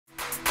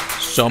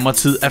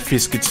Sommertid er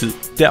fisketid.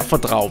 Derfor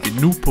drager vi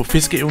nu på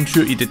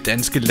fiskeeventyr i det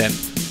danske land.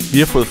 Vi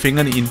har fået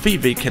fingrene i en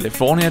VW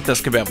California, der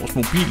skal være vores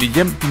mobile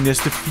hjem de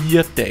næste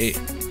 4 dage.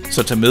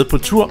 Så tag med på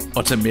tur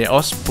og tag med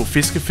os på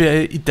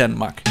fiskeferie i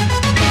Danmark.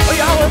 Og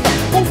jeg har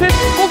god fisk,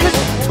 god fisk,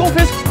 god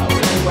fisk.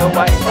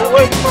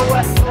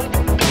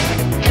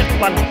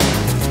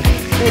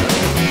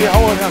 Det er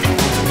havørred her.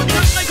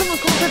 Nej, kom nu,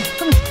 kom nu.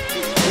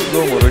 Nu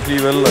må du ikke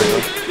lige vælge dig,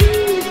 ikke?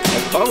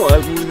 Jeg kommer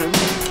alt muligt hen.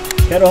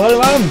 Kan du holde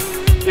varmen?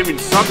 Det er mine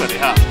sokker, det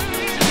her.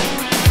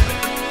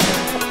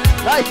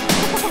 Nej!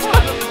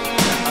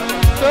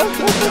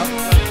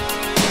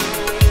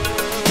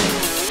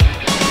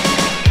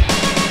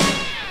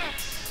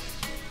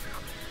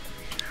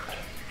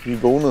 Vi er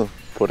vågnet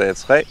på dag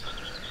 3,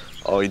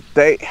 og i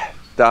dag,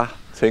 der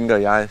tænker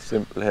jeg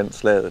simpelthen,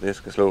 slaget det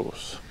skal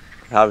slås.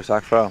 Det har vi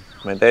sagt før,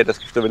 men i dag, der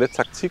skifter vi lidt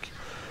taktik.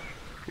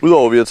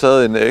 Udover at vi har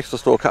taget en ekstra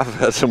stor kaffe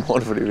her til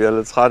morgen, fordi vi er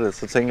lidt trætte,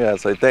 så tænker jeg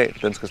altså i dag,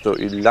 den skal stå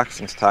i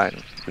laksens tegn.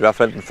 I hvert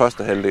fald den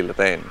første halvdel af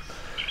dagen.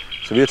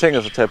 Så vi har tænkt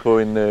os at tage på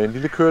en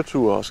lille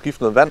køretur og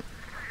skifte noget vand,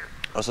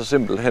 og så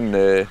simpelthen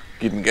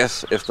give den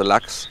gas efter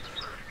laks.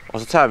 Og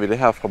så tager vi det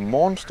her fra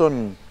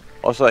morgenstunden,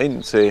 og så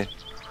ind til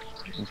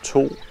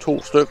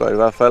to stykker i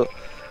hvert fald.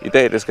 I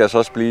dag det skal altså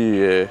også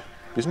blive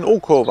sådan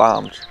OK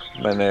varmt,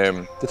 men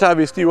det tager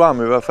vi i stiv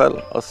varm i hvert fald,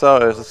 og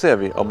så ser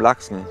vi om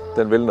laksen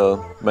den vil noget.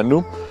 Men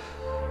nu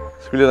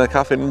skal vi lige have noget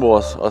kaffe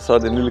indenbords, og så er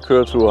det en lille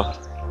køretur,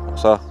 og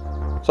så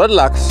er det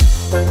laks.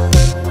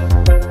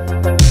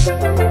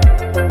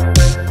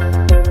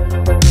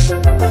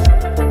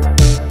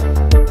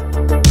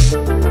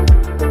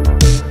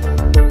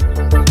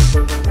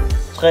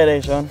 Tre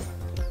dage, Søren.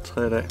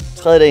 3 dage.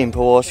 3 dagen på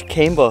vores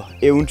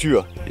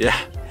camper-eventyr. Ja.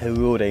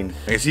 Havørdagen. Man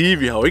kan sige, at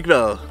vi har jo ikke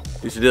været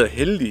decideret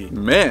heldige,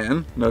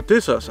 men når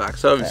det så er sagt,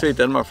 så har vi set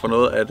Danmark fra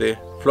noget af det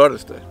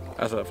flotteste.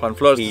 Altså fra en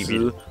flotteste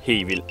side.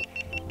 Helt vildt.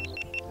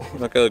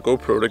 Der gad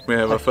GoPro ikke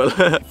mere i hvert fald.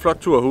 Flot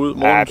tur herud,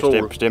 morgensol.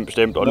 Ja,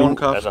 bestemt. Og nu,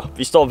 altså,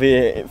 vi står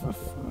ved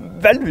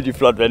vanvittigt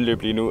flot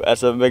vandløb lige nu.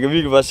 Altså, man kan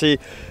virkelig bare se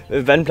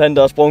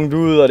vandplanter er sprunget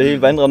ud, og det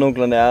hele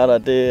vandranunklerne er der.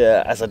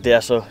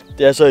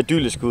 Det er så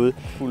idyllisk ude.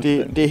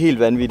 Det er helt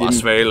vanvittigt. Og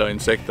svaler,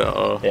 insekter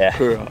og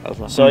køer.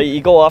 Altså. Så i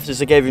går aftes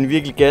så gav vi en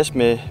virkelig gas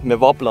med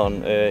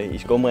wobbleren i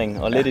skumringen,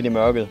 og lidt ind i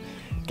mørket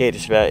gav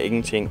desværre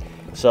ingenting.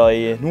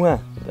 Så nu her,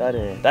 der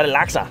er det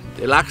lakser.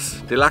 Det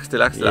er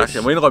laks.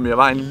 Jeg må indrømme, at jeg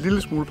var en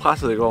lille smule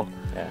presset i går.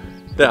 Ja.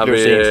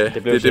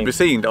 Det blev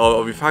sent,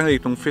 og vi fangede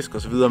ikke nogen fisk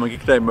og så videre. Man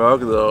gik der i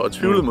mørket og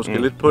tvivlede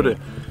måske lidt på det.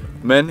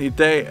 Men i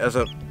dag, altså,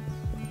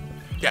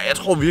 ja, jeg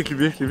tror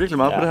virkelig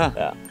meget på det her.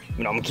 Ja.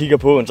 Men når man kigger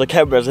på den, så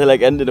kan man altså heller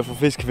ikke andet end at få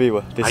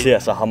fiskefeber. Det ser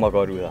så hammer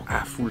godt ud her. Ja,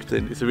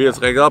 fuldstændig. Så vi har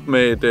altså rækket op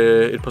med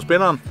et par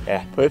spinnere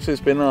på FC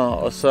Spinner,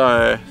 og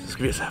så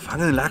skal vi altså have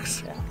fanget en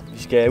laks. Ja.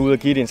 Vi skal ud og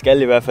give det en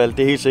skal i hvert fald,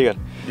 det er helt sikkert.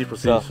 Lige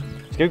præcis. Så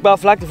skal vi ikke bare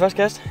flagge det første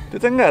kast?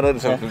 Det tænker jeg da,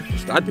 det ser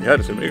start det her,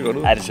 det ser mega godt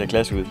ud. Ja, det ser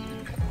klasse ud.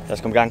 Lad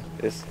os komme i gang.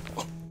 Yes.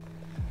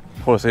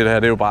 Prøv at se det her,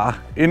 det er jo bare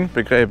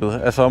indbegrebet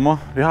af sommer.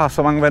 Vi har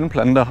så mange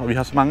vandplanter, og vi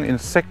har så mange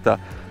insekter,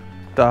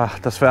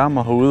 der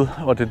sværmer herude,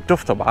 og det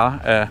dufter bare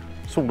af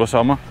sol og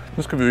sommer.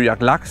 Nu skal vi jo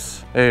jagte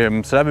laks,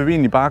 så der vil vi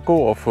egentlig bare gå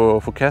og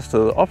få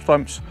kastet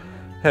opstrøms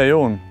her i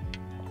åen.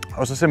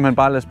 Og så simpelthen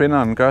bare lade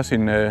spinneren gøre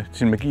sin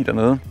magi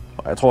dernede.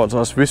 Og jeg tror altså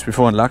også, hvis vi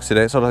får en laks i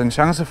dag, så er der en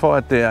chance for,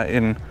 at det er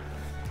en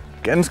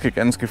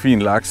ganske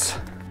fin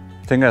laks.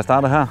 Jeg tænker, jeg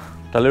starter her.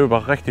 Der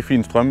løber rigtig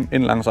fin strøm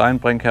ind langs egen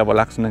brink her, hvor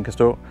laksen den kan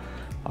stå.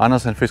 Og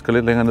Anders han fisker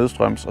lidt længere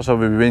nedstrøms, og så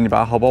vil vi egentlig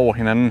bare hoppe over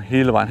hinanden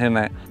hele vejen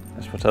henad. Lad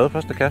os få taget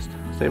første kast.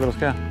 Se hvad der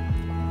sker.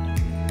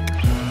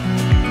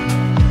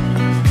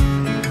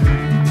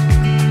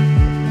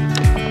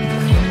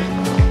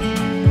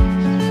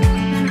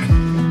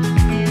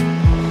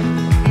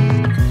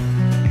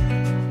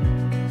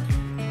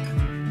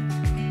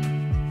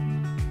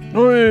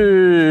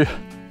 Ui!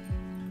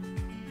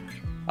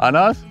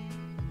 Anders?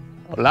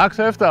 Og laks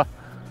efter?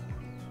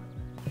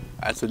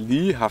 Altså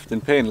lige haft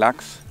en pæn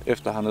laks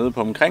efter hernede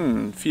på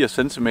omkring 80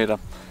 cm.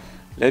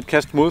 Lad et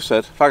kast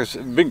modsat, faktisk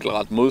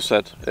vinkelret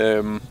modsat,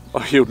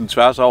 og hive den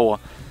tværs over.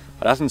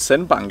 Og der er sådan en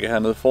sandbanke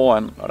hernede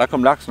foran, og der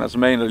kom laksen altså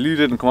med ind, og lige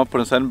det den kom op på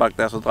den sandbank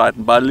der, så drejede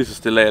den bare lige så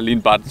stille af, og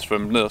lige bare den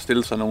svømte ned og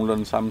stille sig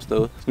nogenlunde samme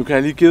sted. Så nu kan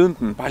jeg lige give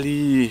den bare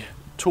lige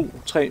 2,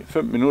 3,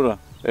 5 minutter.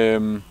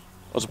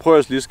 Og så prøver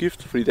jeg lige at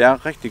skifte, fordi det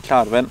er rigtig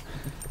klart vand.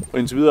 Og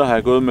indtil videre har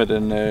jeg gået med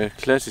den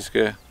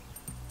klassiske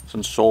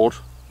sådan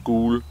sort,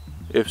 gule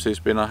FC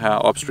Spinner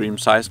her, upstream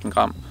 16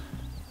 gram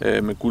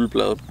med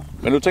guldblad.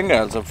 Men nu tænker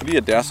jeg altså, fordi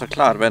at det er så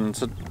klart vand,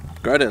 så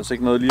gør det altså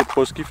ikke noget lige at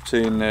prøve at skifte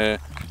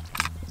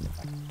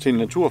til en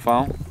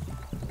naturfarve.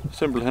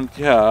 Simpelthen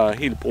de her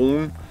helt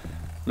brune,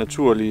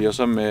 naturlige, og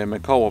så med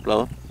kobberblad.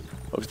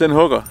 Og hvis den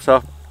hugger,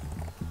 så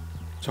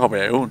hopper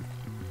jeg i åen,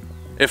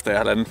 efter jeg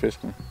har landet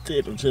fisken. Det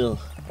er noteret.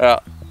 Ja,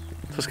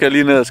 så skal jeg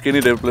lige ned og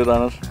skinne det lidt,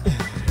 Anders.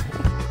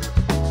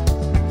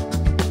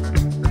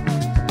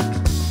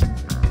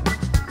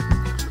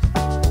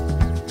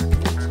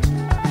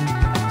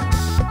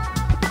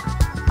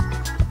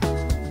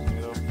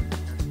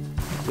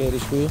 Gav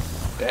det skud?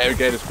 Ja, vi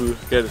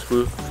gav det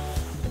skud.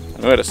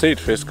 Nu er der set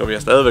fisk, og vi har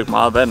stadigvæk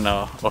meget vand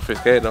og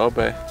fisk af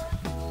deroppe af.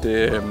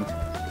 Det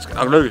skal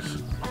nok lykkes.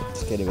 Det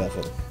skal det i hvert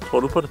fald. Tror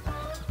du på det?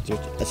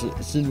 Altså,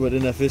 siden du har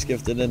den her fisk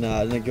efter, den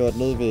har gjort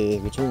noget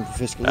ved troen på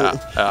fiskeri. Ja.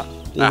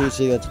 Det er helt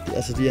sikkert.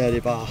 Altså, de her, det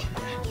er bare...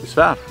 Det er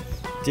svært.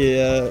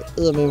 Det er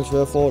eddermame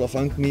svært for at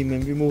fange dem i,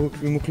 men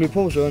vi må klø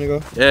på, Søren,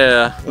 ikke?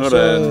 Ja. Nu er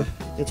så,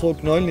 jeg tror,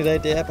 at nøglen i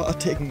dag, det er bare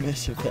at dække en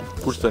masse vand.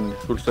 Fuldstændig.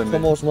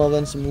 Kom over så meget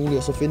vand som muligt,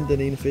 og så finde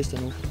den ene fisk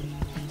der nu.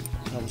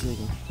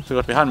 Så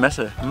godt, vi har en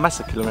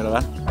masse kilometer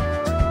vand.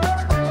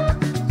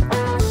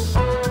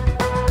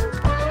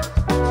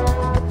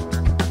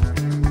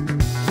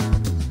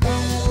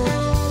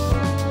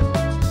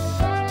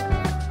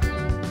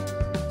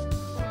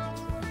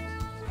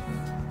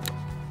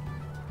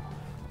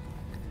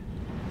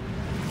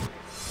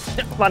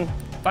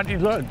 Vand i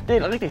løgn. Det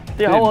er rigtigt.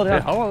 Det er havørred her.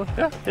 Det er havørred,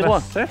 ja. Det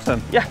tror jeg.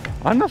 Satan. Ja.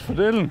 Anders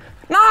fordelen.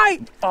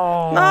 Nej!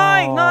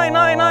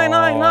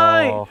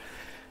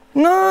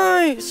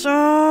 Nej,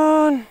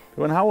 Søren! Det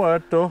var en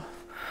havørred, du.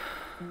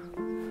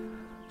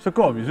 Så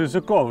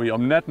går vi om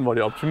natten, hvor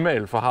det er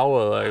optimalt for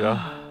havørred, ikke?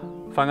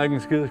 Fanger ikke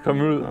en skid,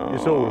 kommer ud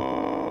i solen.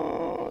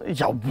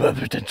 Ja,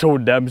 den tog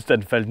nærmest,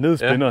 den faldt ned,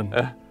 spinneren.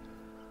 Ja.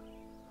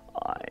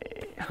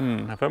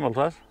 Ej.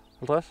 55?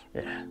 50? Ja.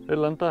 Et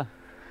eller andet der.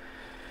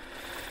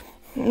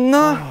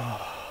 Nå.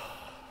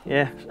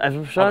 Ja,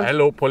 altså så... Og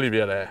hallo, prøv lige, vi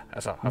har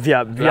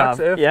laks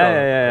efter,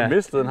 ja.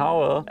 mistet en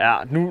havørred. Ja,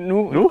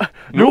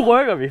 nu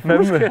rykker vi fandme.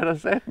 Nu skal der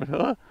sat med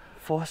noget.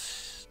 For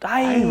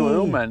Ej, hvor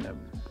øv, mand.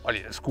 Og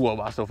lige der skuer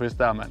bare stå fisk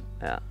der, mand.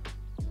 Ja.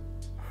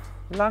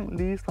 Lang,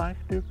 lige stræk,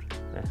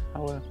 dybt. Ja.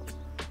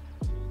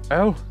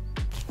 Havørred.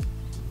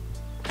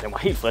 Den var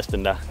helt frisk,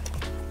 den der.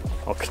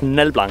 Og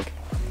knaldblank.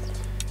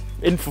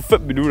 Inden for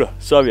 5 minutter,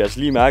 så har vi altså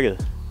lige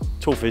mærket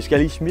 2 fisk. Jeg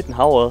har lige smidt en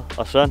havørred,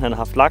 og Søren han har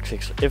haft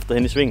laks efter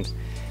hende i svinget.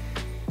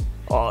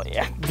 Og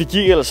ja, vi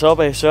gik ellers op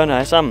af Søren og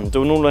jeg sammen. Det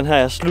var nogenlunde her,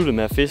 jeg sluttede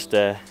med at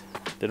fiske,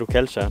 da du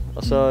kaldte Søren.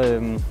 Og så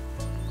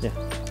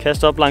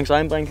kaste op langs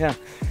egen brink her.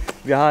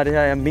 Vi har det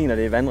her, jeg mener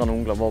det er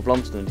vandrenunkler, hvor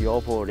blomsterne de er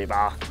over på. Det er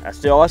bare,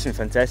 altså det er også en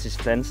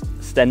fantastisk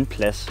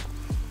standplads.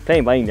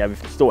 Planen var egentlig, at vi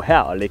ville stå her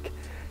og lægge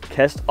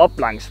kast op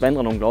langs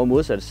vandrenunkler over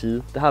modsatte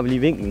side. Der har vi lige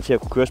vinklen til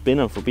at kunne køre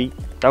spinneren forbi.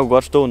 Der kunne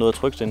godt stå noget og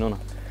trykke ind under.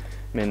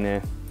 Men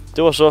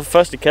det var så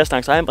første kast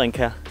langs egen brink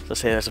her. Så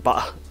sagde jeg altså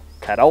bare,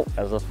 kat af.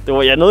 Altså, det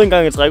var, jeg nåede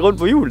engang at trække rundt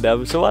på hjulet der,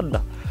 men så var den der.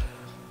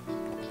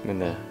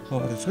 Men det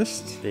er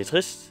trist. Det er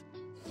trist.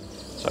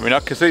 Som vi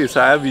nok kan se,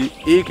 så er vi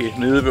ikke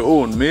nede ved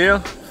åen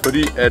mere,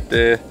 fordi at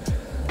det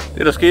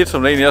der skete,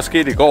 som der egentlig også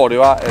skete i går, det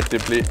var, at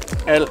det blev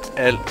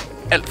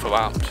alt for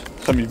varmt.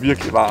 Som i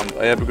virkelig varmt,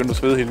 og jeg begyndte at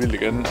svede helt vildt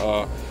igen.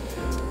 Og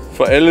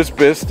for alles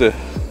bedste,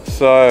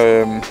 så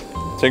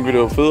tænkte vi,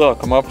 det var federe at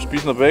komme op og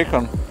spise noget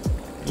bacon.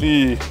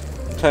 Lige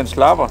tage en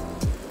slapper.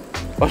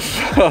 Og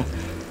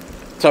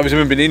så har vi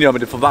simpelthen blevet enige om,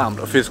 at det er for varmt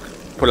at fiske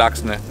på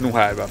laksene, nu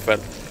her i hvert fald.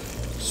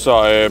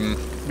 Så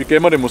vi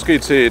gemmer det måske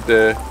til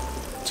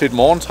et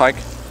morgentræk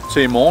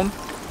til i morgen.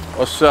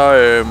 Og så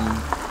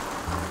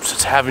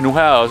tager vi nu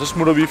her, og så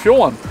smutter vi i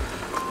fjorden.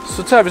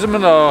 Så tager vi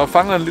simpelthen og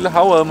fanger en lille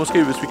havørred,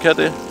 måske, hvis vi kan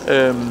det.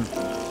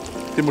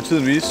 Det må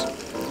tiden vise.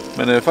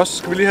 Men først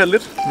skal vi lige have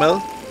lidt mad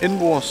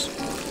indenbords.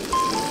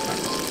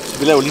 Så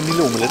vi laver lige en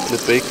lille omelet,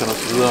 lidt bacon og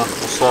så videre.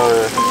 Og så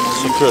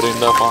kører det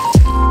ind derfra.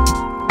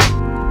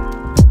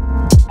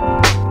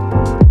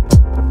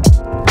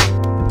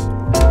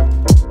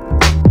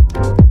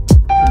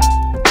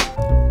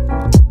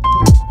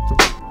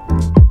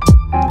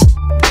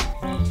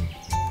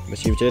 Hvad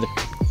siger vi til det?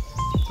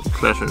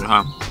 Klasse det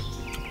her.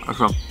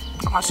 Altså,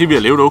 jeg kan bare sige, at vi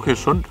har levet okay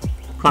sundt.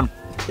 Sådan.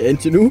 Ja,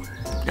 indtil nu.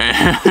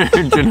 Ja,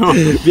 indtil nu.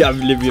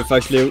 vi har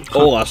faktisk levet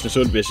overraskende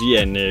sundt, vil jeg sige,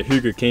 af en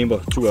hygge camper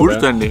tur.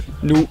 Fuldstændig.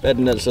 Nu er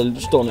den altså,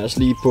 står den altså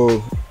lige på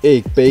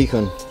æg,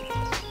 bacon,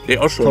 det er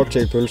også sundt.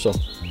 Cocktailpølser.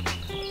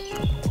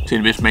 Til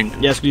en vis mængde.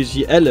 Jeg skulle lige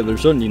sige, alt er vel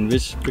sundt i en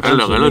vis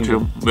begrænset. Alt er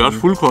relativt. Vi har også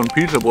fuldkorn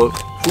pizzabrød.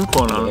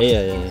 Fuldkorn.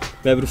 Ja.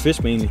 Hvad vil du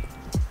fiske med egentlig?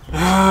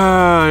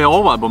 Jeg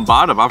overvejede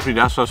bombarder, bare fordi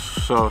det er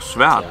så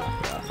svært.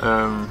 Ja.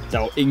 Der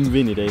var ingen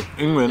vind i dag.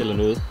 Ingen vind. Eller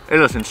noget.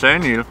 Ellers en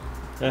sandil.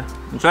 Ja.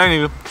 En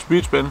sandil,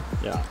 Zpey Zpin.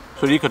 Ja.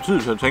 Så de ikke har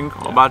tid til at tænke,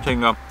 og bare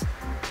tænker,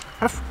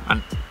 hæft,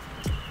 man.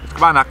 Jeg skal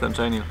bare nakke den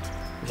sandil.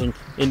 Sådan,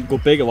 enten gå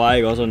begge veje,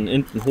 ikke? Også sådan,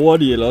 enten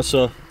hurtigt, eller også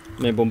så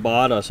med en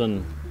bombarder,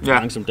 sådan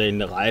langsomt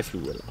dagen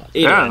rejeflue, eller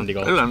et eller andet, det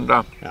går. Et eller andet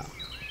der. Ja.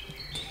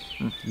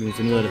 Vi må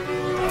finde ud af det.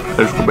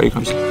 Jeg elsker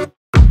bacon.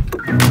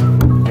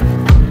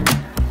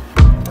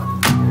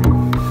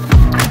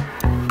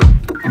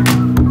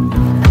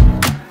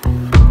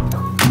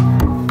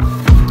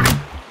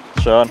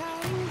 Søren.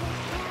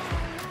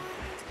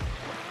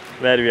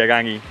 Hvad er det, vi har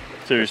gang i?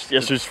 Seriøst,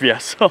 jeg synes, vi er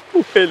så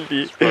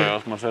uheldige. Det spørger jeg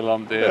også mig selv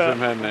om. Det er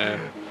simpelthen...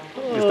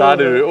 Vi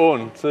startede i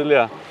åen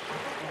tidligere.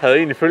 Havde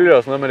egentlig følger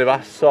og sådan noget, men det var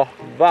så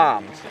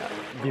varmt.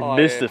 Vi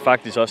mistede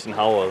faktisk også en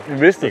havørred. Vi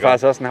mistede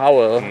faktisk også en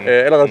havørred.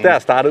 Allerede der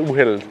startede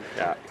uheldet.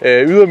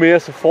 Ja. Ydermere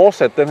så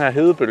fortsatte den her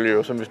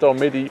hedebølge, som vi står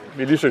midt i.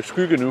 Vi har lige søgt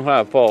skygge nu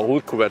her, for at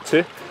overhovedet kunne være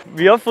til.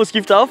 Vi har også fået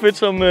skiftet outfit,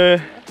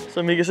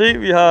 som I kan se.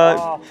 Vi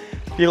har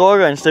Vi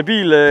rocker en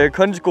stabil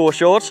kondisko og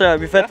shorts her.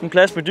 Vi fandt en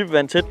plads med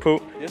dybvand tæt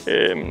på. Yes.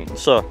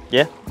 Så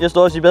ja, jeg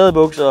står også i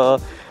badebukser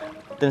og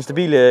den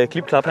stabile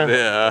klipklap her. Det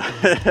er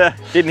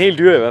den helt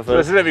dyre i hvert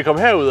fald. Så da vi kom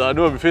herud, og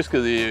nu har vi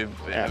fisket i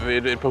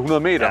et par 100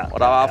 meter, og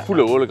der var fuld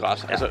af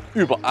ålegræs. Altså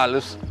yber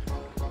alles.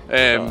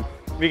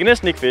 Vi kan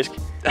næsten ikke fiske.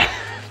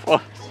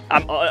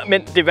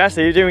 Men det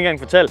værste, det er jo ikke engang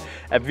fortalt,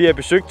 at vi har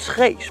besøgt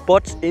 3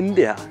 spots inden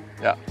det her.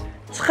 Ja.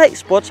 3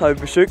 spots har vi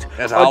besøgt.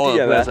 Altså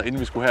havørredpladser,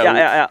 inden vi skulle herud.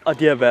 Ja, og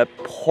de har været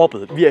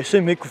proppet. Vi har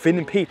simpelthen ikke kunne finde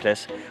en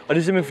p-plads. Og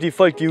det er simpelthen fordi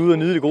folk de er ude og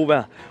nyde det gode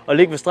vejr. Og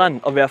ligge ved stranden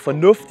og være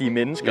fornuftige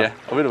mennesker. Ja,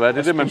 og ved du hvad, det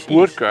er det, man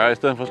burde gøre, i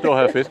stedet for at stå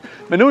her og fiske.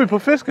 Men nu er vi på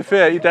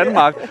fiskeferie i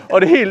Danmark,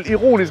 og det helt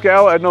ironiske er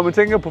jo, at når man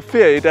tænker på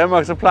ferie i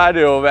Danmark, så plejer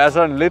det jo at være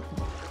sådan lidt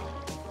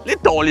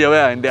dårligere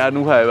vejr, end det er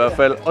nu her i hvert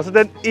fald. Og så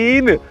den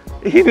ene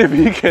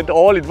weekend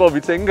årligt, hvor vi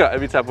tænker,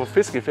 at vi tager på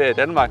fiskeferie i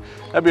Danmark,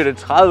 der bliver det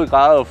 30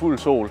 grader og fuld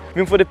sol.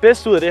 Vi må få det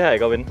bedste ud af det her,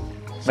 ikke, ven?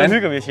 Så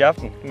hygger vi os i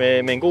aften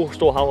med en god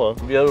stor havørred.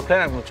 Vi havde jo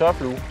planlagt med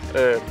tørflue,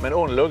 men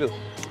åen er lukket.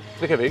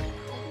 Det kan vi ikke.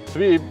 Så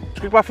vi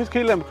skal ikke bare fiske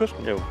hele landet på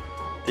kysten? Jo. Og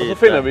så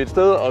finder vi et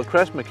sted at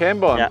crash med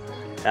camperen.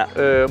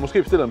 Ja.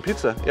 Måske bestiller en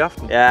pizza i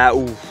aften. Ja,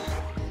 et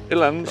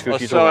eller andet. Og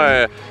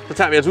så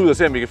tager vi altså ud og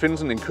ser, om vi kan finde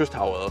sådan en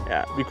kysthavørred.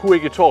 Ja. Vi kunne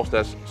ikke i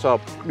torsdags, så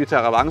vi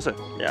tager revanche.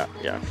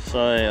 Ja.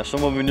 Så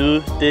må vi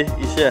nyde det,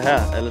 I ser her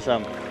alle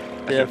sammen.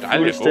 Det er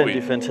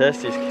fuldstændig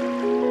fantastisk.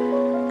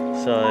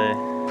 Så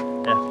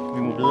ja,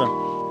 vi må videre.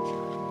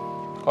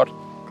 Godt.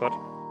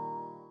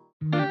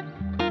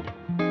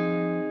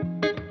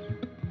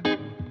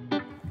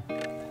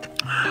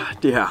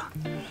 Det her,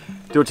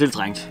 det var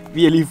tiltrængt.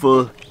 Vi har lige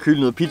fået kølet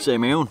noget pizza i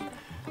maven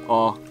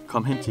og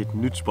kom hen til et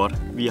nyt spot.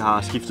 Vi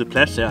har skiftet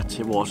plads her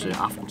til vores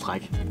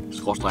aftentræk,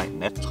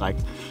 nattræk.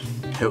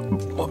 Der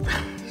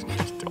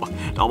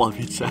var meget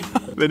pizza.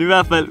 Men i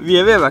hvert fald, vi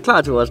er ved at være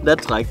klar til vores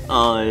nattræk,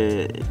 og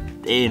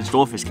det er en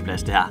stor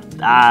fiskeplads det her.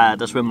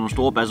 Der svømmer nogle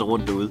store basser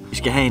rundt derude. Vi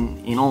skal have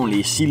en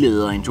ordentlig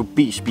sildleder og en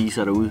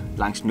 2B-spiser derude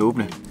langs den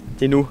åbne.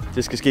 Det er nu,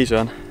 det skal ske,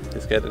 Søren.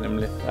 Det skal det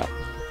nemlig. Ja.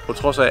 På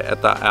trods af, at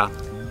der er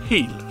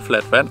helt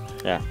fladt vand,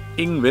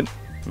 ingen vind,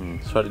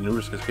 så er det nu,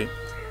 det skal ske.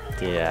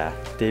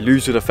 Det er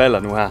lyset, der falder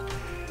nu her.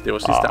 Det var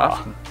sidste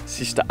aften.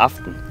 Sidste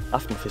aften.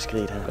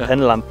 Aftenfiskeriet her. Ja.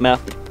 Pandelampen er.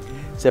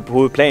 Så på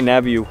hovedplanen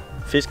er vi jo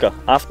fisker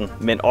aften,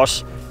 men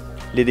også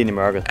lidt ind i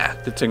mørket. Ja,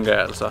 det tænker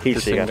jeg altså.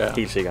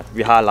 Helt sikkert.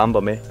 Vi har lamper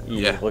med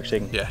i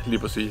rygsækken. Ja, lige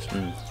præcis.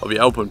 Og vi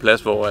er jo på en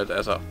plads, hvor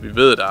vi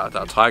ved, at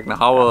der er trækkende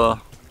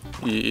havørreder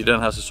i den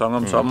her sæson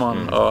om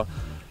sommeren. Og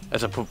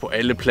altså på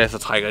alle pladser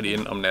trækker de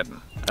ind om natten.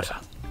 Altså.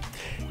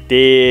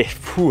 Det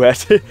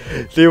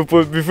er jo,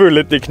 vi føler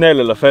lidt, det er knald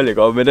eller fald,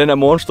 ikke? Og med den her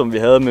morgenstum, vi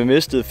havde med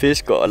mistede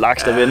fisk og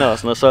laks, der vender og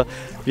sådan noget, så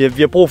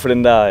vi har brug for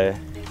den der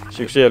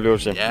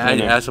succesoplevelse.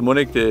 Ja, så må det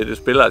ikke det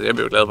spiller. Jeg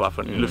bliver jo glad bare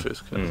for en lille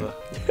fisk. Altså.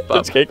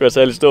 Den skal ikke være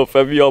særlig stor,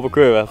 før vi er oppe og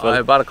køre i hvert fald.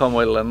 Nej, bare der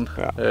kommer et eller andet.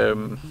 Ja.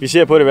 Vi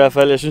ser på det i hvert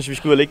fald. Jeg synes, vi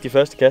skal ud og lægge de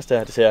første kast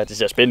her. Det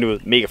ser spændende ud.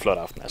 Mega flot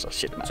aften. Altså,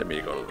 shit, man. Det ser mega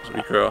godt ud. Så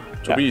vi kører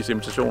Tobias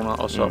imitationer,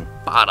 og så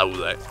bare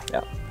derudad. Ja,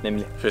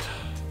 nemlig. Fedt.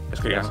 Jeg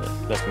skal i gang.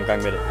 Lad os komme i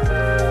gang med det.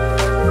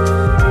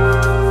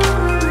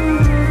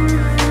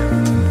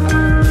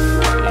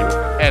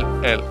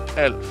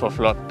 Alt for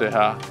flot det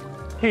her.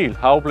 Helt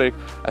havblik.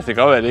 Altså det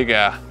kan godt være, at det ikke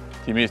er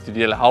de mest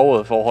ideelle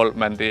havørred forhold,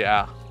 men det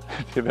er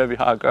hvad vi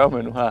har at gøre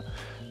med nu her.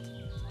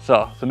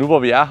 Så nu hvor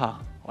vi er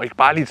her, og ikke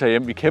bare lige tage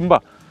hjem, vi kæmper,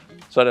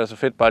 så er det altså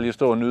fedt bare lige at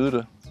stå og nyde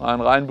det. Der er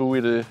en regnbue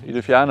i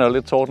det fjerne og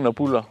lidt torden og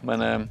buller,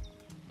 men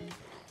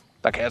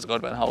der kan altså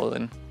godt være en havørred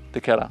inde.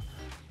 Det kan der.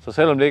 Så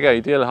selvom det ikke er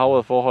ideelle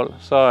havørred forhold,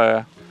 så har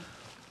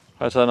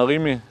jeg taget noget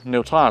rimelig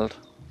neutralt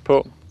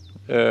på.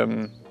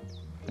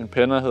 En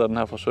penne hedder den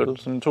her fra sølv.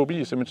 Sådan en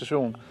 2-bis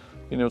imitation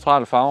i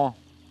neutrale farver.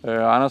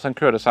 Og Anders han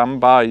kører det samme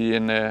bare i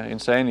en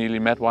sagenil i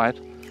matte white.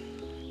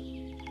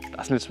 Der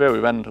er sådan lidt svæv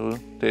i vandet derude.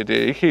 Det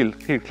er ikke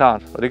helt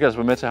klart, og det kan altså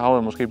være med til at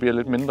havet måske bliver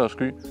lidt mindre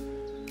sky. Jeg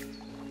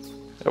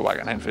vil bare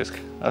gerne have en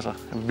fisk. Altså,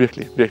 jeg vil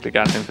virkelig, virkelig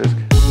gerne have en fisk.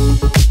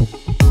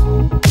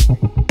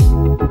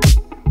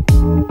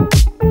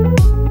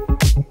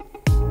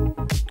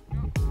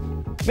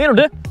 Mener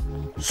du det?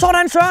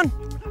 Sådan, Søren!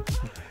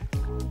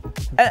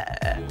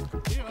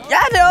 Ja,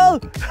 det er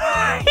det!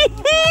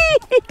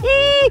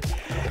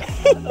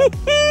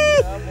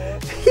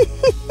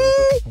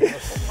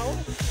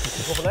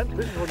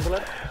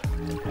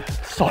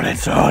 Sådan,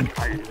 Søren!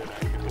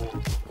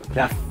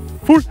 Jeg er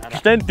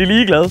fuldstændig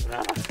ligeglad.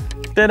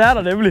 Den er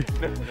der nemlig.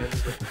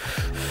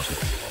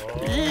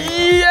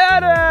 Ja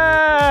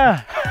da!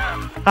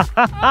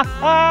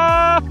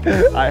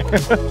 Nej.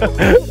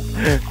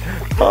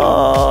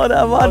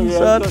 Der var den,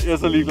 Søren. Jeg er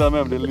så ligeglad med,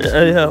 om det er lige.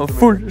 Ja, jeg er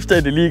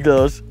fuldstændig ligeglad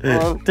også.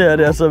 Det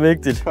er så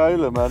vigtigt.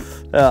 Kejle, mand.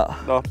 Ja.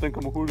 Nå, den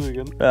kommer hurtigt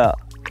igen. Ja.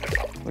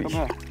 Kom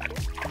her.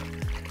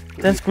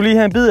 Den skulle lige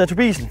have en bid af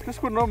Tobisen. Det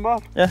skulle den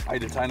åbenbart. Ja. Ej,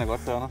 det tegner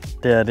godt, Søren.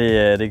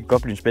 Det kan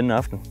godt blive en spændende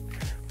aften.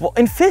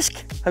 En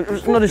fisk?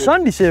 Når det er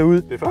sådan, de ser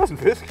ud. Det er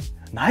faktisk en fisk.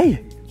 Nej.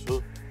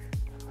 Sød.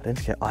 Den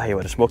skal... Ej, hvor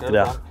er det smukt, det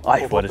der.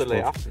 Ej, hvor er det smukt.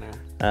 Aften,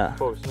 ja.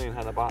 Får vi sådan en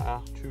her, der bare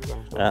er 20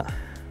 gange stor. Ja.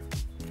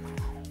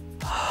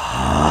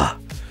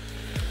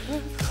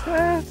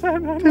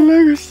 Det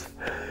lykkes.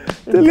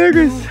 Det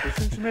lykkes!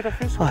 20 cm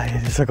fisk. Ej,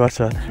 det er så godt,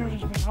 Søren. 20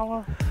 cm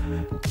havørred.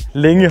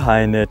 Længe har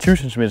en 20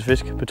 cm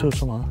fisk betydet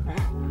så meget.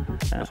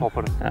 Ja. Jeg tror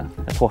på det. Ja,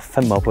 jeg tror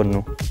fandme op på det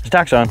nu.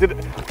 Stærk, Søren. Ja. Det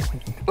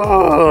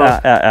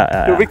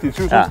var vigtigt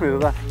 20 cm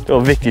der. Det var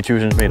vigtigt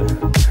 20 cm.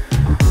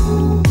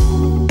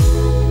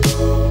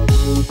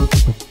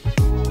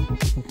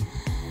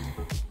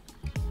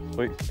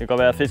 Ui, det kan godt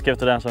være at fiske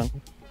efter der, Søren.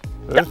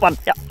 Ja, brænd.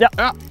 Ja.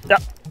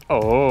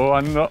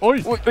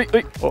 Ui.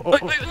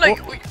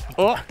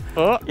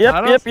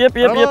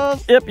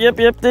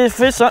 Jep, det er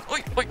fisk, Søren.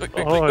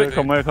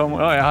 Jeg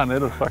kommer. Jeg har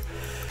nettet, fuck.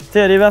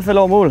 Det er det i hvert fald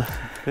over mål.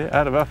 Det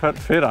er det i hvert fald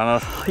fedt,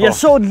 Anders. Jeg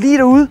så den lige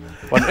derude.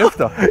 Var den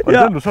efter? Var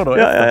det den, du så der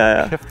efter?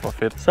 Ja. Kæft, hvor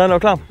fedt. Så er den jo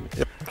klar.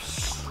 Yep.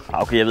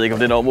 Okay, jeg ved ikke, om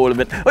det er over målet,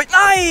 men... Nej!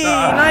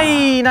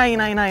 I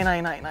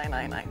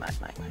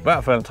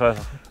hvert fald en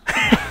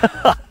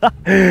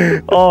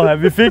 60'er.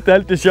 Vi fik da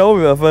alt det sjove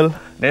i hvert fald.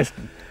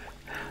 Næsten.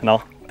 Nå,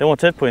 det var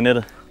tæt på i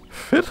nettet.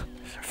 Fedt.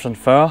 Sådan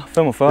 40,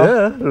 45.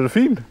 Ja, det er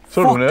fint.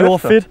 Så fuck, det var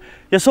fedt.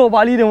 Jeg så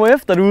bare lige, den var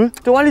efter derude.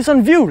 Det var lige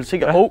sådan en vivl. Så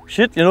jeg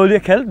shit, jeg nåede lige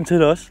at kalde den til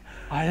det også.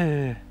 Ej.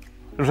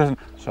 Du sagde sådan,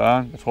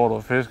 Søren, jeg tror, du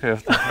har fisk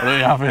efter. Og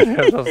jeg har fisk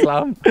efter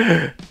slam.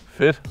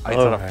 Fedt. Ej, så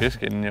er der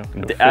fisk inden jo.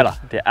 Det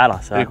er der,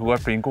 så. Det kunne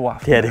godt blive en god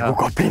aften. Det kunne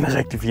godt blive en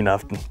rigtig fin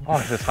aften.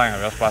 Det trænger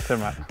vi også bare til,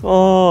 mand.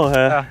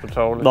 Ja, det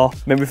tåler. Nå,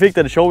 men vi fik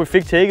da det sjove. Vi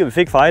fik tækket, vi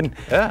fik fighten.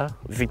 Ja.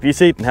 Vi fik lige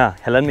set den her,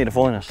 1,5 meter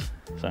foran os.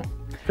 Så.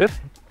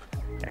 Fedt.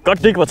 Ja, godt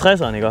det ikke var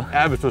 60'eren, ikke?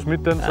 Ja, hvis du havde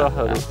smidt den, så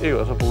havde du ikke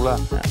været så populær.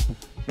 Ja.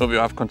 Nu har vi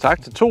jo haft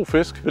kontakt til 2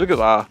 fisk, hvilket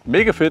var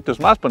mega fedt. Det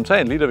var meget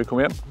spontant, lige da vi kom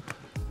hjem.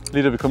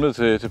 Lige da vi kom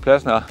ned til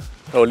pladsen her.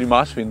 Der var lige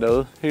marsvin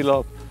derude, helt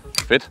op.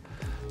 Fedt.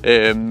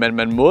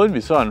 Men måden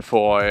vi sådan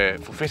får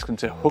fisken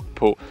til at hugge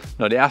på,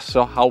 når det er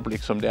så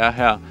havblik, som det er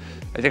her.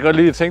 Jeg kan godt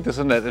lige tænke det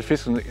sådan, at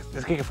fisken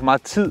skal ikke have for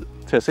meget tid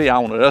til at se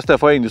javnen. Og det er også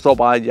derfor, jeg egentlig står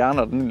bare i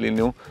hjerner den lige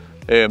nu.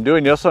 Det var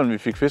egentlig også sådan, vi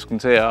fik fisken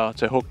til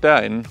at hugge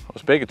derinde,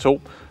 hos begge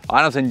to. Og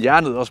Andersen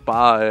hjernede også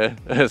bare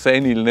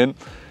sagnilen ind.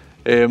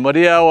 Og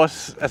det er jo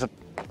også, altså,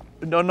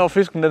 når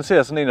fisken den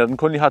ser sådan en, og den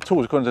kun lige har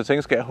 2 sekunder til at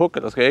tænke, skal jeg hugge,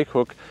 eller skal jeg ikke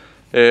hugge?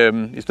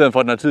 I stedet for,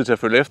 at den har tid til at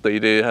følge efter i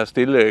det her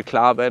stille,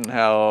 klare vand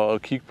her,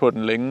 og kigge på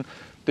den længe.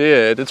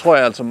 Det tror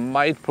jeg altså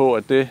meget på,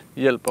 at det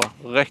hjælper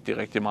rigtig,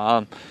 rigtig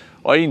meget.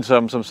 Og en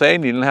som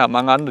sagnilen her,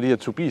 mange andre de her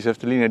Tobias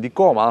efterligninger, de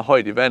går meget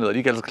højt i vandet, og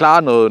de kan altså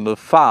klare noget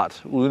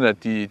fart, uden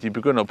at de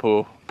begynder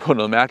på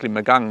noget mærkeligt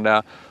med gangen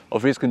der.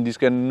 Og fiskene, de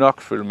skal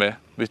nok følge med.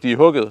 Hvis de er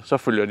hugget, så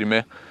følger de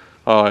med.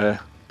 Og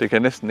det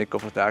kan næsten ikke gå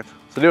for stærkt.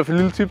 Så det er et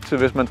lille tip til,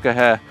 hvis man skal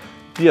have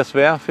de her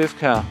svære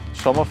fisk her,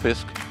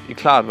 sommerfisk, i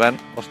klart vand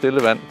og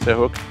stille vand til at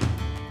hugge. Så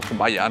skal man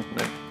bare hjerne den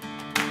ind.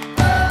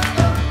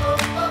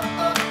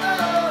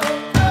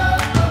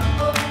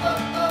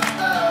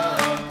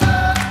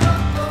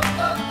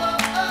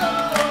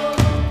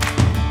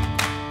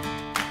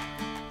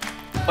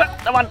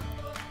 Der var den.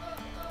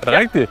 Er det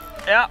rigtigt?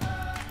 Ja.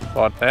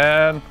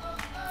 Sådan.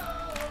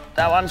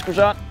 Der var den sgu,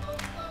 Søren.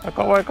 Jeg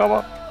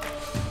kommer.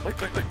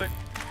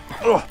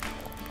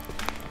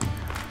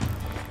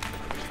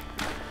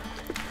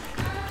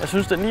 Jeg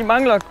synes, den lige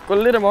mangler at gå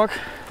lidt amok.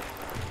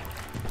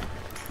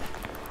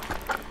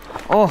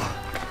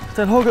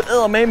 Den huggede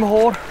eddermame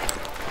hårdt.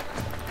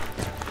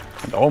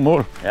 Det er over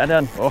mål. Ja, det er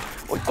den.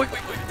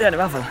 Det er det i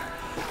hvert fald.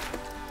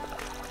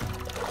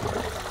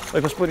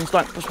 Pas på din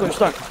stang,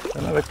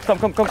 Den er væk.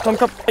 Kom.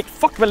 Ej,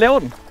 fuck, hvad laver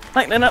den?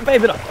 Nej, den er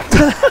bagved dig.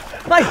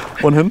 Nej,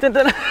 hvor er den? Den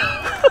er...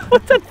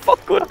 Den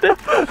fuck godt det.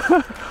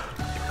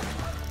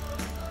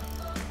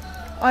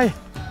 Ej,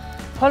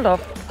 hold da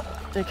op.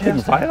 Det kan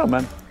den fejler,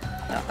 mand.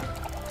 Ja.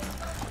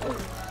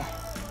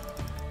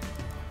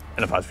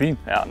 Den er faktisk fin.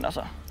 Ja, den er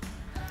så.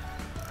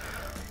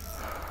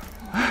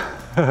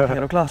 Er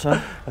du klar, Søren?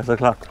 Jeg er så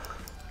klar.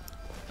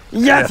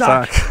 Ja,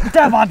 tak.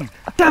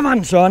 Der var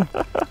den, Søren.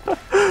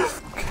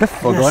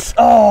 Kæft, hvor godt.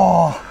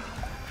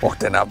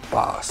 Den er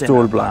bare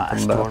stålblank.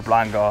 Den er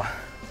stålblank og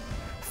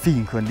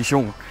fin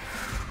kondition.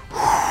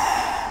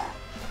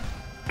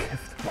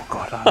 Kæft, hvor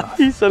godt,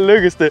 Anders. Så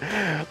lykkes det.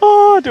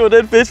 Det var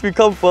den fisk, vi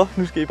kom for.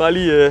 Nu skal I bare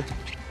lige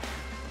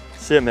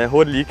se, om jeg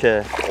hurtigt lige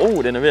kan...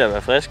 den er ved at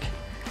være frisk.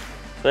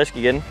 Frisk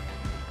igen.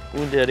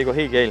 Uden det her, det går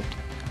helt galt.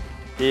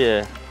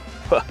 Det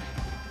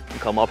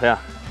kommer op her.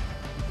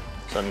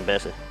 Sådan en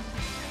basse.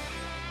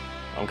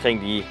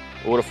 Omkring de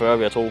 48,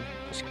 vil jeg tro.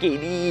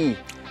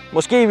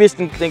 Måske hvis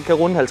den kan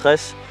runde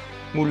 50.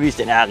 Muligvis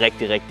den er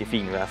rigtig, rigtig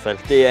fin i hvert fald.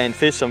 Det er en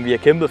fisk, som vi har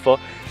kæmpet for.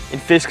 En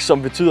fisk,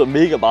 som betyder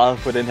mega meget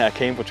på den her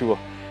campertur.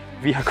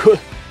 Vi har gået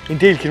en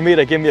del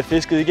kilometer igennem. Vi har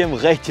fisket igennem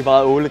rigtig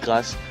meget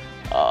ålegræs.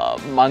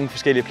 Og mange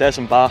forskellige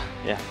pladser, som bare,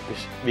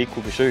 hvis vi ikke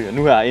kunne besøge. Og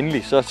nu her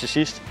endelig, så til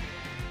sidst,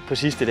 på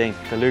sidste dagen,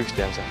 der lykkedes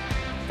det altså.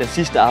 Den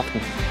sidste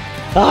aften.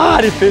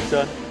 Det er fedt,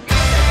 Søren.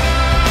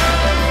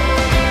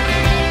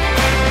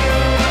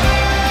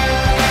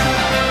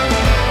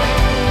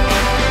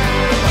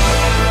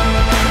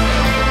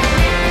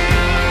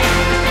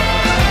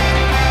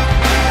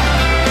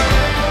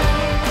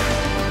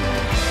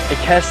 Et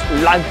kast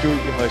langt ud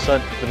i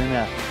horisonten på den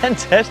her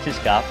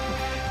fantastiske aften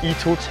i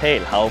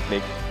total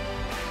havblik.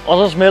 Og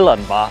så smelter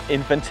den bare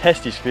en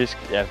fantastisk fisk.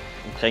 Ja,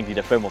 omkring de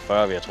der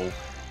 45, vil jeg tro.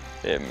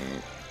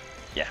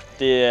 Ja,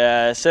 det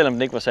er, selvom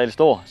den ikke var særlig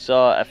stor, så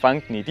er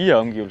fangsten i de her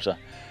omgivelser,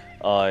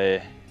 og ja,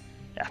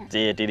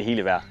 det er det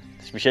hele værd.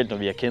 Specielt når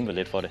vi har kæmpet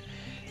lidt for det.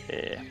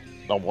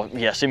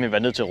 Vi har simpelthen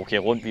været nødt til at rokere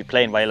rundt.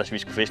 Planen var ellers, at vi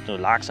skulle fiske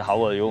noget laks og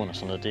havørred i åen og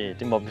sådan noget.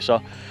 Det måtte vi så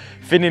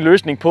finde en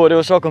løsning på. Det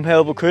var så at komme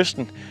herud på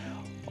kysten.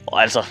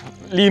 Og altså,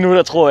 lige nu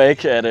der tror jeg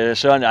ikke, at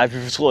Søren og jeg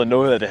fortryder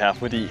noget af det her,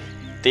 fordi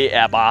det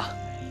er bare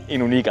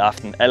en unik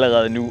aften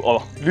allerede nu.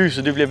 Og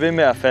lyset det bliver ved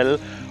med at falde,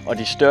 og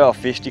de større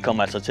fisk de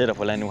kommer altså tættere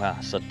på land nu her.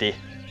 Så det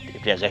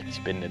bliver rigtig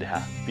spændende det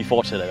her. Vi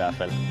fortsætter i hvert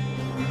fald.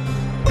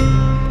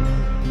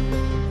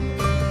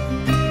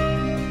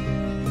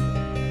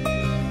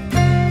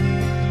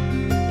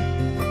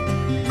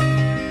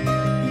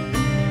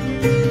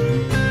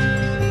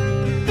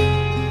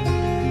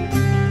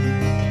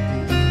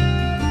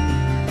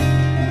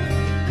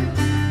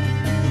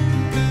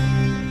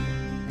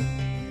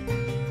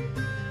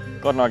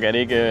 Godt nok er det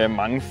ikke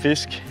mange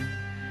fisk,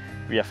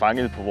 vi har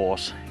fanget på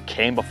vores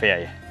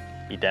camperferie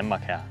i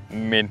Danmark her.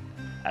 Men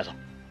altså,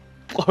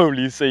 prøv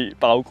lige at se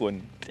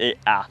baggrunden. Det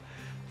er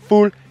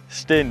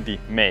fuldstændig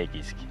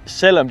magisk.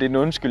 Selvom det er en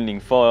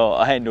undskyldning for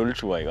at have en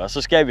nultur, ikke? Og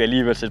så skal vi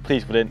alligevel sætte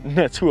pris på den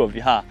natur, vi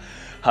har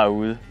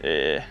herude.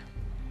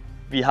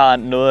 Vi har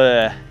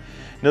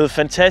noget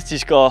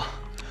fantastisk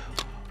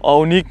og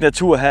unik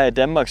natur her i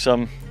Danmark,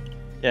 som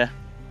ja,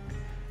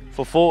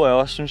 for få af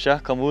os, synes jeg,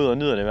 kommer ud og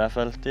nyder det i hvert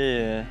fald.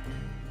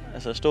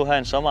 Altså at stå her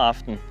en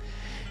sommeraften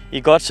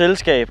i godt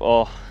selskab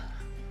og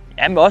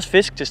ja, med også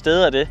fisk til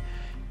stede af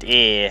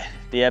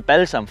det er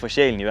balsam for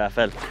sjælen i hvert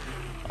fald.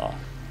 Og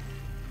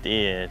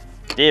det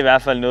er i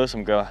hvert fald noget,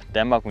 som gør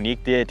Danmark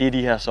unik. Det er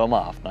de her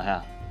sommeraftener her.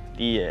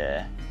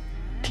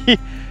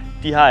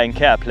 De har en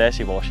kær plads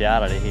i vores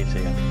hjerter, det er helt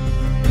sikkert.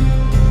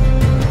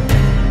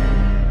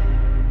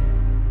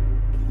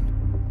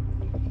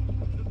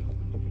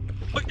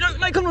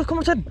 Nej, kom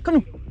nu til den, kom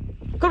nu.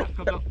 Kom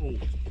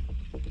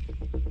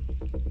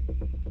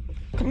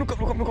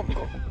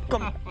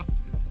nu.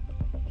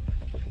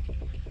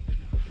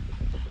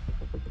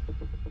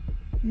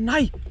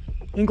 Nej,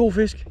 en god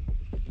fisk.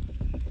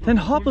 Den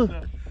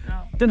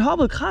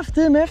hoppede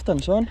kraftedeme efter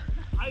den, sådan.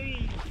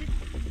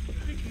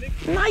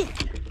 Nej.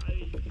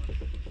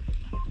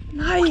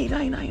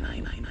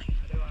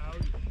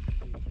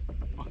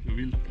 Det er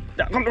vildt.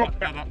 Ja, kom.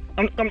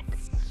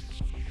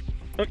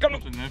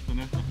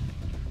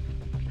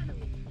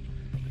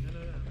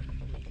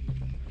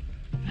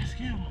 Hvad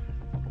sker der?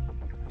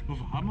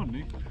 Hvorfor hammer den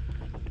ikke?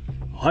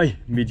 Høj,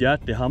 mit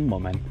hjerte det hammer,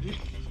 mand.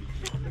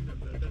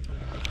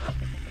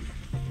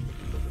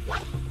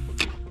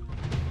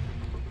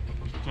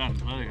 Så er den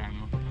tredje gang nu.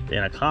 Den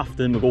er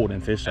kraftedeme god,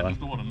 den fisk, sådan.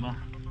 Den er stor, den der.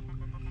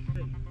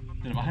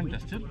 Den er bare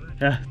plads til.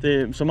 Ja,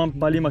 det er som om den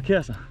bare lige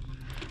markerer sig.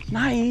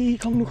 Nej,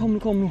 kom nu. Ja,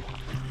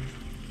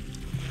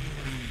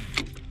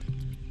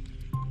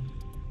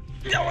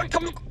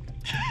 kom nu.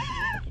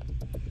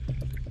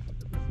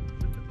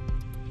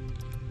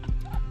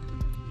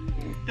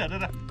 Ja,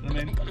 det der. Den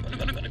er inde.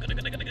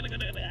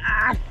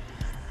 Ah,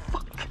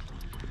 fuck.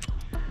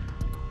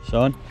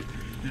 Sådan.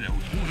 Det er da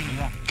utroligt, det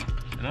der.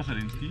 Ellers er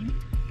det en stime.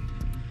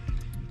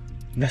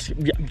 Hvad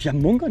skal... Jeg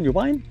munker den jo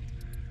bare ind.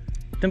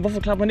 Hvorfor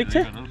klapper den ikke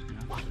til?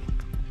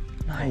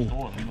 Nej.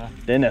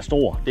 Den er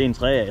stor. Det er en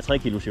 3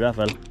 kilos i hvert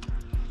fald.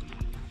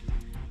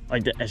 Og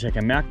altså, jeg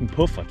kan mærke, den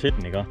puffer til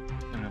den, ikke?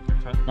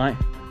 Nej,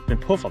 den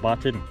puffer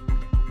bare til den.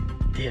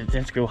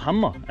 Den skal jo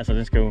hamre. Altså,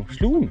 den skal jo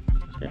sluge den.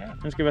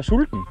 Den skal være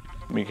sulten.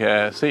 Vi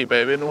kan se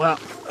bagved nu her,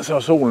 så er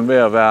solen ved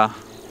at være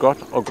godt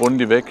og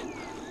grundigt væk.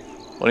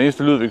 Og den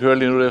eneste lyd, vi kører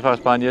lige nu, det er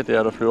faktisk bare en jet,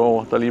 der flyver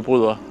over, der lige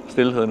bryder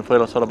stillheden, for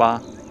ellers så er der bare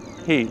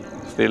helt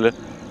stille.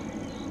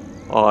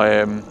 Og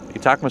i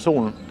takt med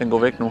solen, den går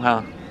væk nu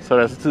her, så er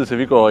det altså tid til, at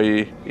vi går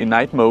i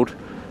night mode.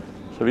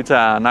 Så vi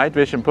tager night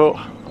vision på,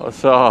 og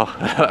så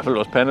i hvert fald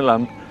vores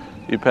pandelampe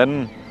i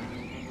panden.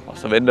 Og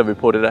så venter vi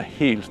på, at det der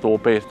helt store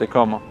bæs, det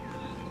kommer.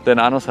 Den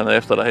Anders han havde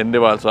efter derhen,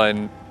 det var altså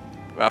i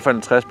hvert fald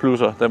en 60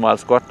 plusser, den var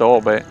altså godt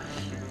derovre bag.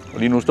 Og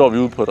lige nu står vi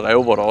ude på et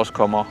rev, hvor der også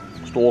kommer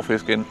store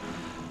fisk ind.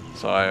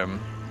 Så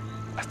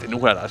altså det er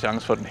nu her, der er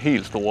chance for den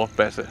helt store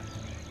basse.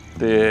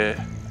 Det er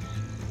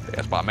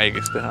altså bare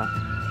magisk, det her.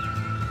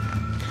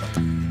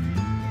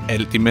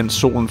 Alt imens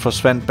solen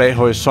forsvandt bag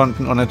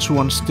horisonten og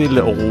naturen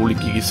stille og roligt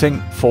gik i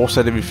seng,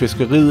 fortsatte vi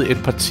fiskeriet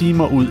et par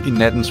timer ud i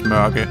nattens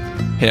mørke.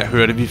 Her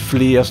hørte vi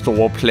flere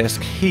store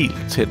plask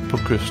helt tæt på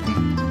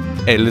kysten.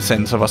 Alle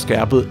sanser var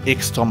skærpet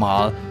ekstra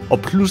meget, og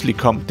pludselig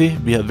kom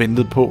det, vi havde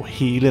ventet på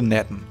hele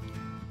natten.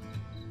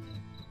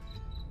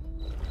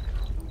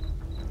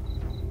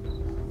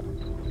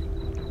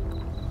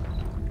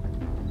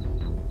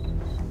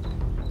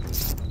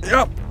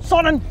 Ja,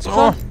 sådan!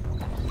 Så.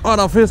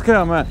 Der er fisk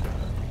her, mand.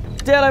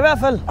 Det er der i hvert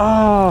fald.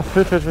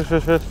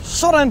 Fedt.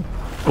 Sådan!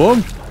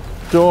 Bum!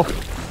 Jo.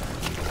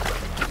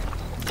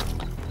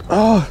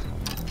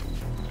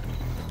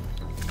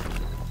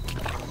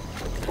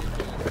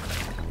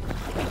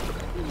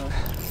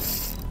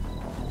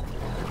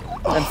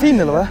 Er den fin,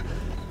 eller hvad?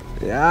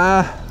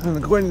 Ja,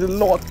 den går ind i det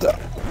lort der.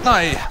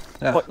 Nej.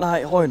 Ja.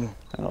 Nej, røg den.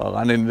 Og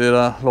rende ind i det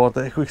der lort,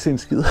 der jeg kunne ikke se en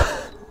skid.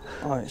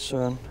 Øj,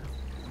 Søren.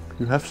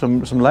 You have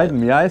some light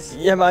in the eyes.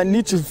 Yeah, I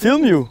need to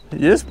film you.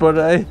 Yes, but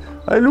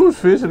I lose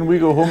fish and we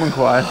go home and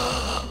cry.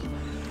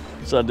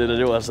 Så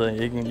det var altså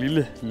ikke en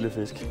lille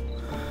fisk.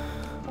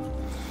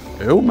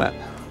 Jo, mand.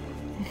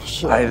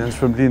 Ej, den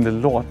svømte lige en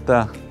lille lort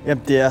der.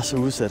 Jamen, det er så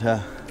udsat her.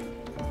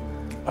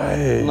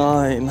 Ej.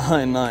 Nej.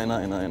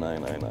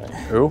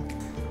 Jo.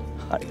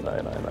 Nej.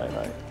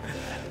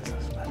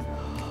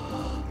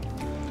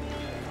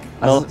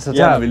 Altså, så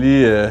tager vi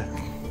lige,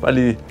 bare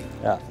lige...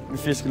 Ja, vi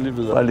fisker lidt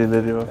videre. Bare lige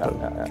lidt i hvert fald.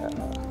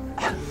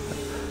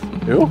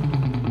 Ja. Jo.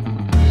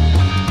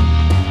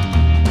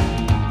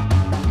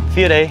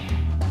 4 dage.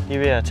 De er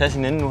ved at tage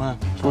sin ende nu her.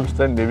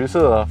 Fuldstændig. Vi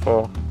sidder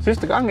for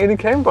sidste gang inde i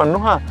camperen nu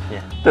her. Ja.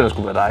 Det der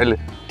skulle være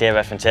dejligt. Det har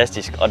været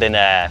fantastisk, og den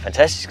er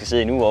fantastisk at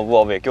sidde i nu,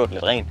 hvor vi har gjort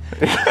lidt rent.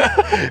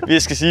 Vi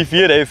skal sige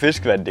 4 dage i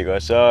fiskevand, det gør,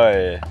 så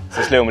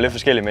slæver man lidt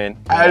forskelligt med ind.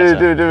 Ja,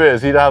 det vil jeg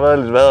sige. Der har været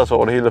lidt vaders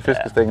over det hele, og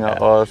fiskestænger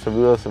og så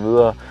videre og så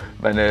videre.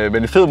 Men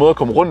en fed måde at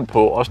komme rundt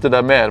på, også det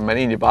der med, at man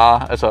egentlig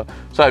bare, altså,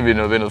 så er vi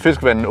ved noget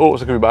fiskevand i en å,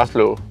 så kan vi bare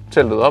slå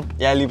teltet op,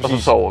 ja, lige præcis. og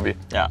så sover vi.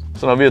 Ja.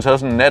 Så når vi har taget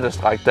sådan en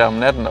nattestræk der om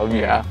natten, og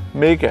vi er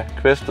mega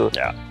kvæstet,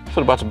 ja. så er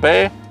det bare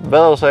tilbage,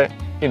 vaders af,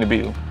 ind i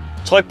bilen.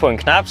 Tryk på en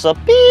knap, så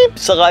bip,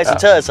 så rejser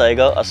taget sig,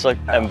 ikke? Og så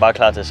er man bare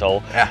klar til at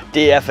sove. Ja.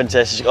 Det er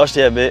fantastisk. Også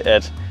det her med,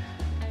 at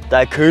der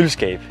er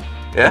køleskab.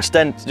 Ja.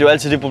 Konstant. Det er jo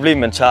altid det problem,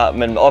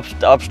 man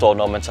opstår,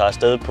 når man tager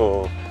afsted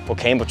på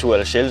campertur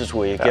eller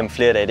sheltertur igennem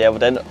flere dage. Det er,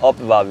 hvordan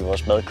opbevarer vi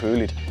vores mad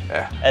køligt. Ja.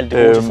 Alt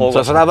det gode til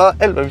frokost. Så der har været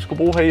alt, hvad vi skulle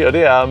bruge her i, og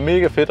det er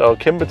mega fedt. Og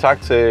kæmpe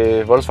tak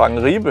til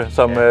Volkswagen Ribe,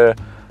 som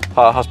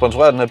har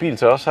sponsoreret den her bil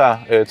til os her,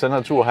 til den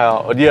her tur her.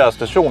 Og de her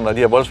stationer, de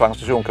her Volkswagen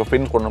stationer, kan jo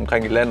findes rundt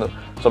omkring i landet,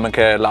 så man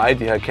kan leje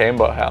de her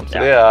camper her. Så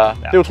det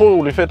er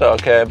utroligt fedt, og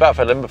kan i hvert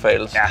fald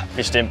anbefales. Ja,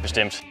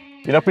 bestemt.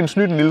 Vi er nok blevet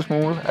snydt en lille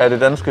smule af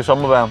det danske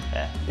sommervejr. Ja.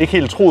 Ikke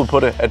helt troet på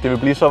det, at det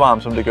ville blive så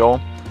varmt, som det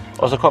gjorde.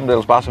 Og så kom det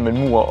ellers bare som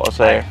en mur og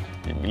sagde... Ja,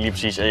 lige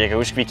præcis. Jeg kan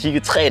huske, at vi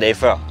kiggede 3 dage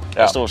før.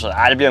 Der stod så,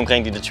 det bliver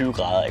omkring de der 20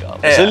 grader. Ikke? Og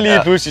så lige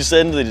pludselig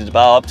sendte de det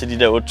bare op til de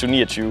der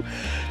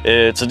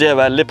 28-29. Så det har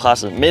været lidt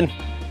presset, men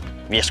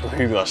vi har sgu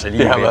hygget os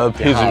alligevel. Det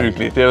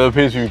har været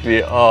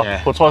pissehyggeligt. Og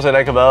på trods af, at der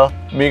ikke har været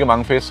mega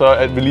mange fisk, så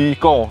at vi lige i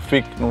går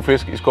fik nogle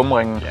fisk i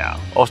skumringen.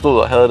 Ja. Og stod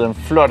og havde den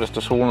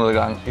flotteste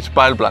solnedgang i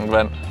spejlblankt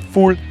vand.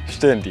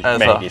 Fuldstændig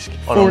magisk.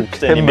 Og nogle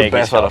kæmpe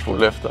basser, der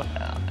fulgte efter.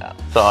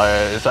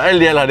 Så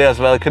alt i alt har det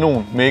altså været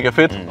kanon, mega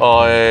fedt.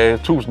 Og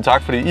tusind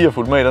tak, fordi I har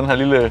fulgt med i den her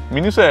lille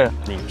miniserie.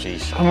 Lige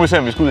præcis. Så må vi se,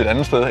 om vi skal ud et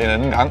andet sted en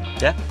anden gang.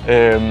 Ja.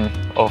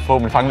 Og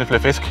forhåbentlig fange lidt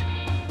flere fisk.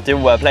 Det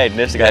må være planen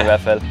næste gang i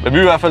hvert fald. Men vi vil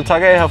i hvert fald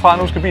takke af herfra.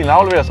 Nu skal bilen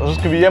afleveres, og så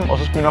skal vi hjem, og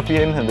så skal vi nok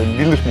lige indhente en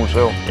lille smule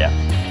søvn. Ja.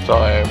 Så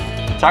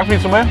tak fordi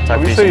I tog med,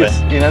 og vi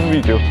ses i en anden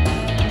video.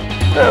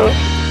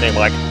 Det er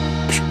bræk.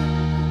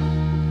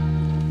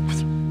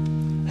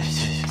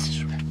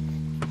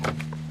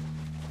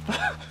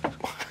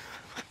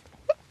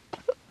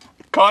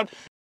 Cut.